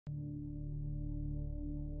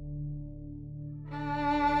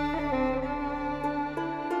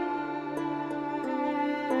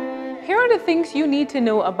the things you need to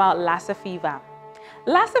know about Lassa fever.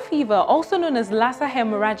 Lassa fever, also known as Lassa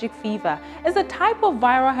hemorrhagic fever, is a type of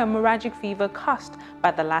viral hemorrhagic fever caused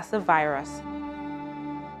by the Lassa virus.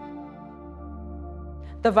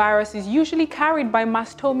 The virus is usually carried by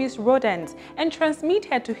mastomys rodents and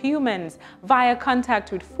transmitted to humans via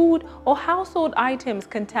contact with food or household items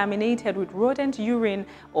contaminated with rodent urine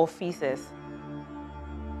or feces.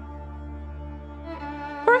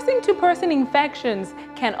 Person-to-person infections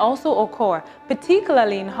can also occur,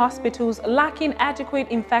 particularly in hospitals lacking adequate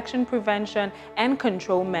infection prevention and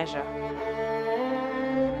control measures.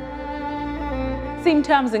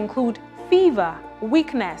 Symptoms include fever,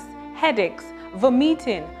 weakness, headaches,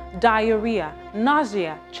 vomiting, diarrhea,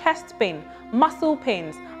 nausea, chest pain, muscle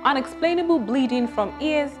pains, unexplainable bleeding from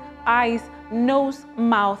ears, eyes, nose,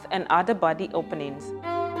 mouth, and other body openings.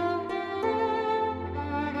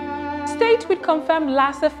 States with confirmed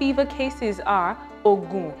Lassa fever cases are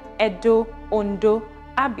Ogun, Edo, Ondo,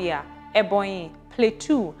 Abia, Ebonyi,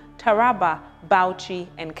 Plateau, Taraba, Bauchi,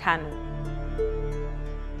 and Kano.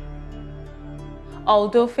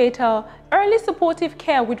 Although fatal, early supportive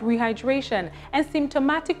care with rehydration and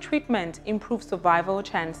symptomatic treatment improves survival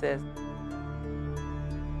chances.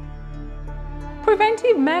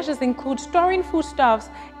 Preventive measures include storing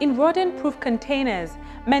foodstuffs in rodent-proof containers,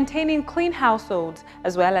 maintaining clean households,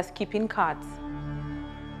 as well as keeping cards.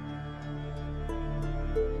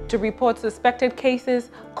 To report suspected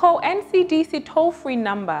cases, call NCDC toll-free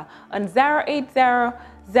number on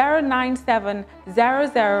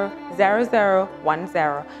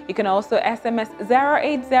 080-097-000010. You can also SMS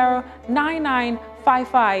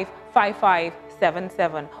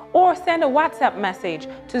 080-9955-5577 or send a WhatsApp message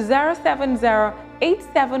to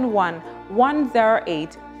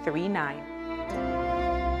 070-871-10839.